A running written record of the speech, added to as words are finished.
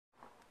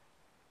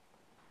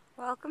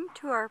Welcome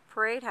to our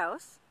parade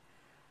house.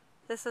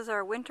 This is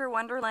our Winter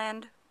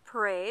Wonderland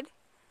parade.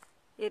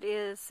 It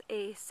is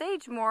a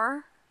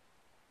Sagemoor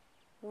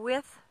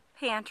with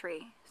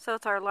pantry. So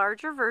it's our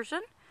larger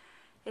version.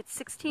 It's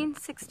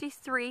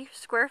 1663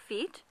 square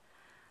feet.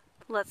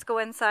 Let's go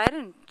inside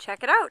and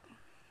check it out.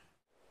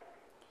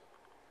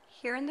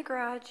 Here in the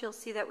garage you'll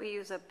see that we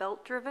use a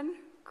belt-driven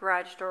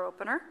garage door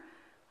opener,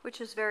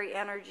 which is very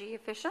energy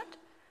efficient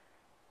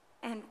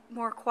and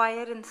more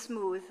quiet and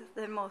smooth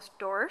than most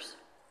doors.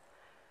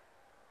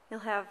 You'll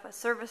have a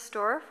service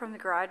door from the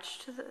garage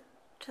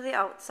to the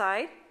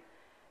outside,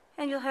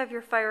 and you'll have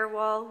your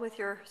firewall with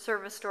your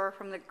service door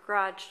from the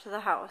garage to the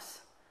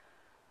house.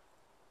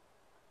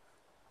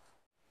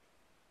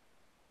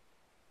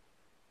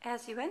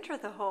 As you enter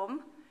the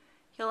home,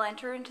 you'll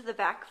enter into the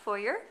back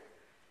foyer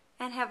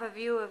and have a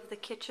view of the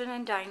kitchen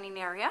and dining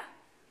area.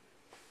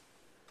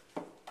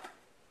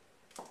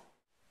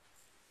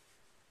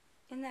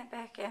 In that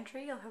back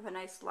entry, you'll have a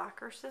nice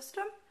locker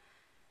system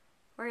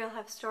where you'll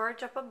have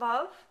storage up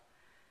above,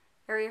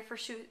 area for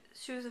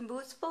shoes and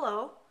boots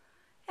below,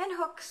 and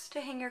hooks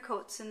to hang your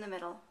coats in the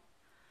middle.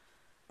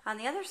 On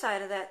the other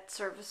side of that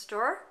service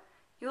door,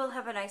 you will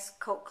have a nice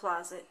coat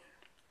closet.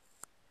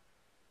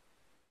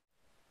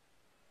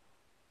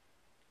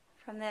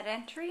 From that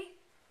entry,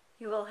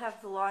 you will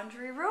have the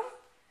laundry room,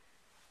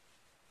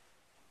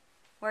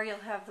 where you'll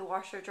have the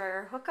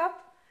washer-dryer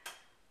hookup,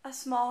 a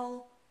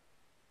small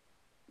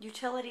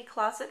utility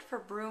closet for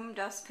broom,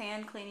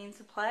 dustpan, cleaning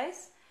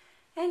supplies,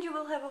 and you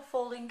will have a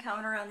folding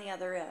counter on the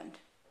other end.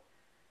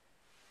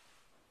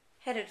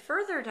 Headed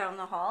further down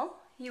the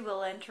hall, you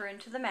will enter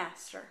into the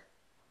master.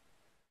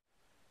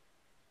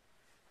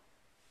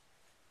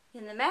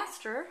 In the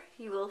master,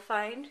 you will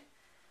find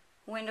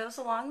windows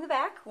along the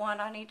back, one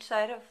on each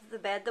side of the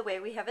bed the way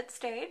we have it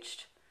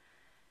staged.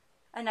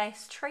 A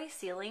nice tray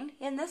ceiling.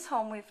 In this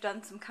home we've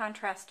done some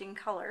contrasting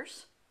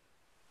colors.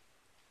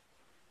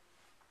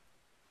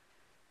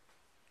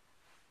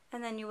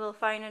 And then you will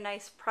find a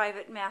nice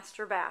private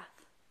master bath.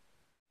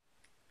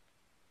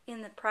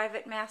 In the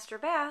private master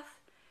bath,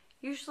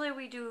 usually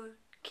we do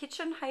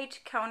kitchen height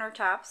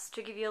countertops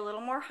to give you a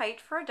little more height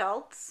for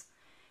adults.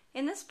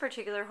 In this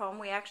particular home,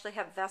 we actually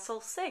have vessel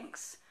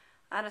sinks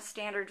on a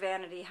standard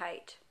vanity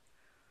height.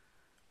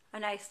 A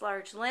nice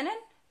large linen,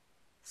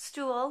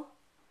 stool,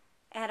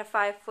 and a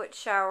 5-foot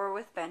shower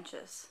with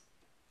benches.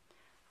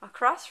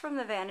 Across from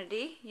the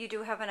vanity, you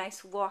do have a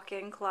nice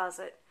walk-in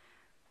closet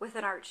with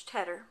an arched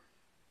header.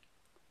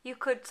 You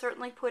could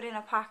certainly put in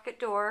a pocket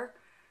door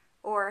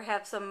or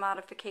have some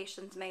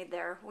modifications made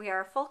there. We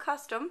are full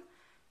custom,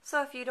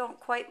 so if you don't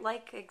quite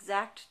like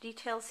exact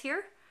details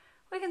here,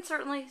 we can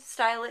certainly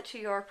style it to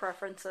your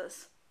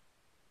preferences.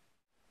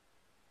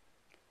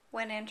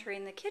 When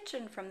entering the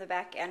kitchen from the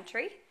back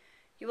entry,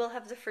 you will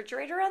have the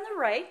refrigerator on the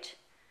right,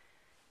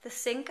 the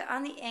sink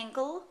on the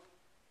angle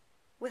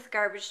with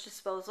garbage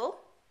disposal,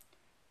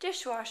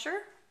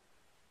 dishwasher.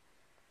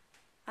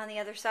 On the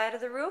other side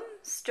of the room,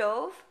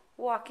 stove,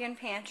 walk-in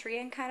pantry,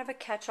 and kind of a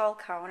catch-all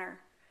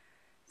counter.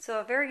 So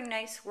a very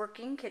nice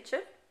working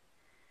kitchen.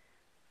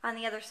 On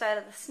the other side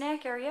of the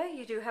snack area,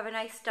 you do have a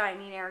nice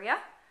dining area.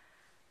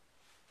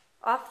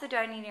 Off the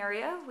dining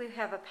area, we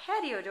have a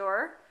patio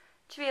door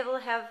to be able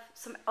to have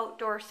some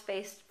outdoor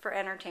space for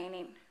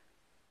entertaining.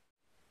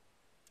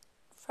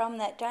 From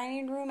that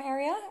dining room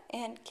area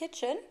and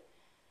kitchen,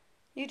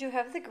 you do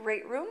have the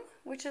great room,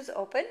 which is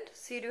opened.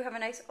 So you do have a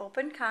nice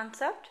open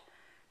concept,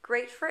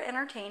 great for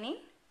entertaining.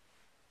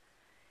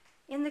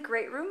 In the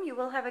great room, you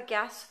will have a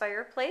gas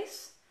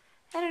fireplace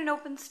and an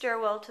open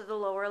stairwell to the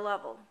lower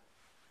level.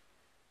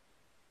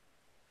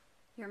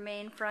 Your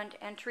main front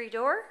entry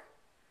door,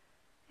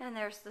 and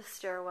there's the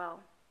stairwell.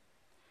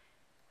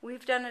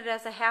 We've done it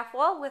as a half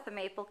wall with a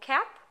maple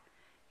cap.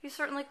 You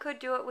certainly could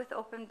do it with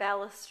open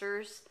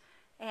balusters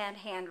and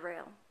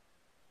handrail.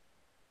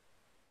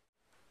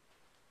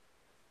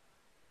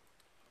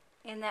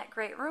 In that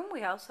great room,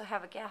 we also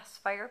have a gas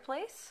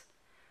fireplace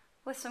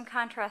with some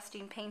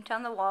contrasting paint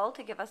on the wall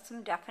to give us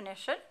some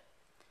definition.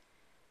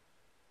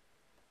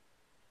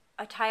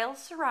 A tile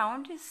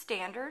surround is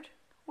standard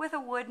with a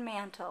wood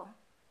mantel.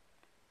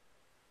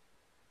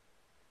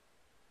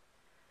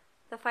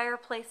 The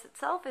fireplace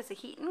itself is a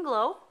heat and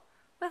glow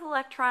with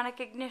electronic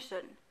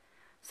ignition,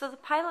 so the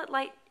pilot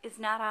light is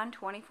not on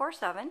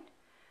 24/7.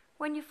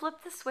 When you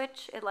flip the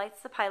switch, it lights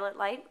the pilot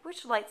light,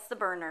 which lights the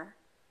burner.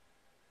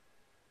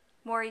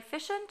 More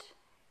efficient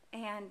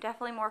and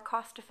definitely more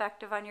cost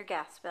effective on your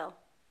gas bill.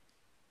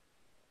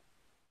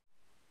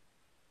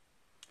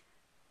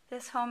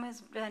 This home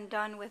has been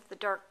done with the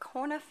dark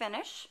Kona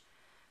finish,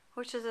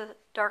 which is a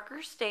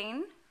darker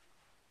stain,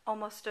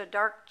 almost a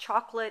dark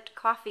chocolate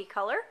coffee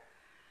color.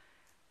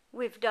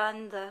 We've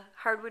done the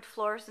hardwood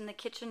floors in the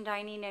kitchen,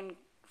 dining, and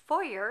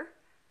foyer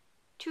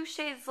 2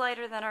 shades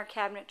lighter than our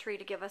cabinetry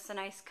to give us a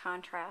nice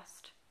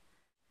contrast.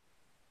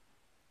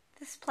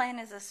 This plan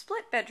is a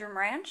split bedroom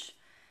ranch,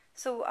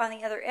 so on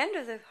the other end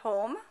of the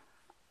home,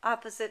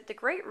 opposite the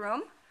great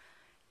room,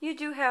 you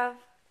do have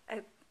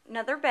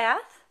another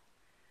bath,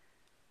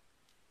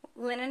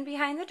 linen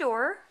behind the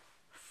door,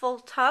 full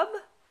tub,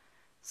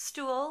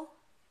 stool,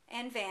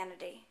 and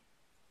vanity.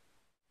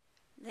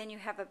 Then you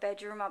have a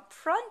bedroom up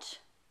front.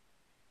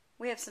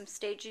 We have some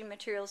staging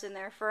materials in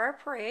there for our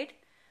parade.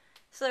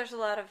 So there's a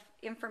lot of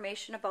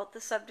information about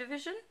the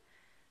subdivision,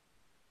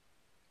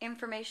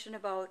 information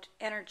about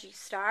Energy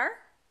Star,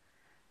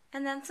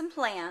 and then some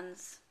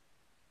plans.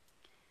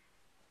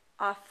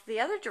 Off the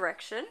other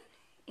direction,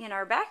 in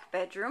our back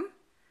bedroom,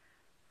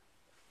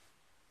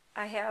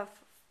 I have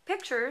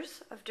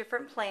pictures of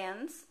different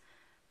plans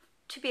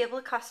to be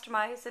able to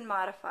customize and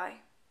modify.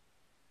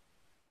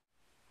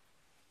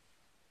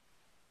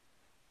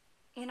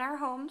 In our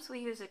homes, we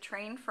use a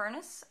Train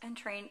furnace and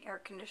Train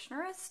air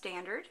conditioner as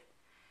standard.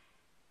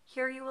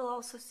 Here you will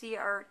also see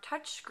our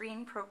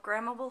touchscreen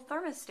programmable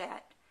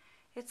thermostat.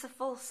 It's a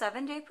full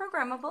 7-day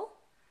programmable,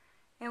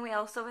 and we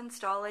also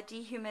install a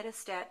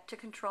dehumidistat to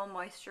control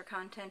moisture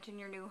content in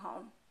your new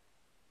home.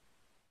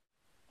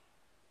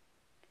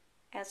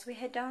 As we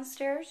head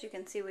downstairs, you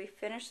can see we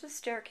finished the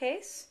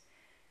staircase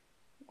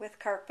with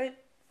carpet,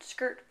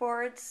 skirt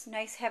boards,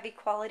 nice heavy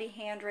quality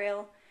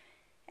handrail,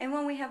 and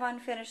when we have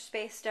unfinished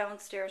space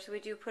downstairs, we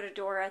do put a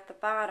door at the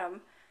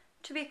bottom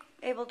to be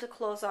able to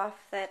close off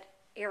that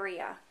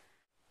area.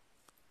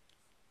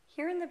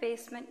 Here in the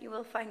basement, you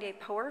will find a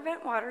power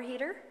vent water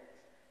heater,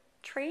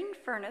 Train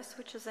furnace,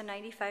 which is a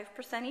 95%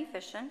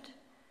 efficient.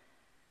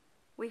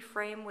 We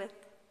frame with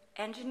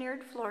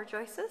engineered floor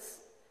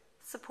joists,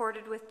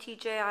 supported with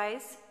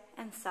TJIs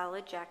and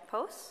solid jack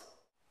posts.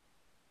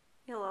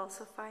 You'll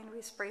also find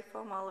we spray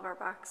foam all of our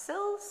box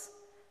sills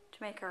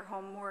to make our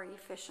home more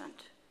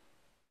efficient.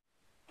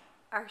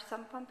 Our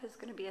sump pump is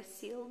going to be a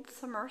sealed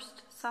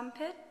submersed sump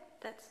pit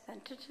that's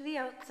vented to the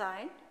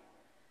outside.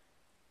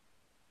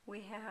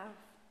 We have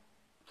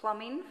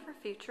plumbing for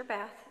future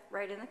bath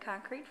right in the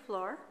concrete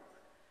floor.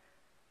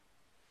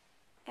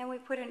 And we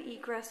put an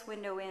egress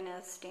window in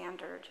as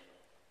standard.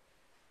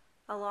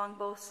 Along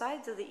both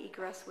sides of the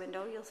egress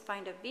window, you'll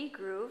find a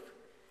V-groove,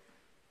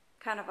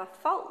 kind of a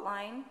fault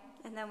line,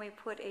 and then we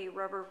put a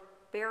rubber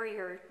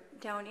barrier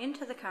down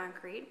into the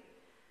concrete,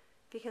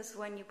 because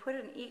when you put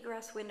an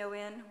egress window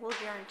in, we'll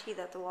guarantee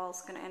that the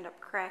wall's going to end up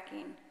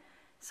cracking.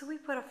 So we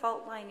put a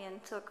fault line in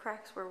so it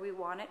cracks where we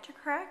want it to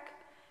crack,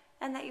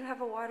 and that you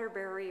have a water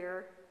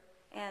barrier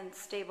and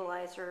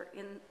stabilizer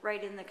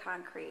right in the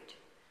concrete.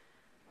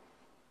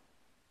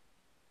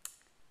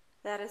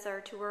 That is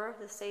our tour of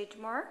the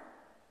Sagemore.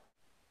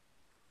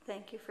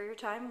 Thank you for your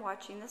time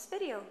watching this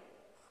video.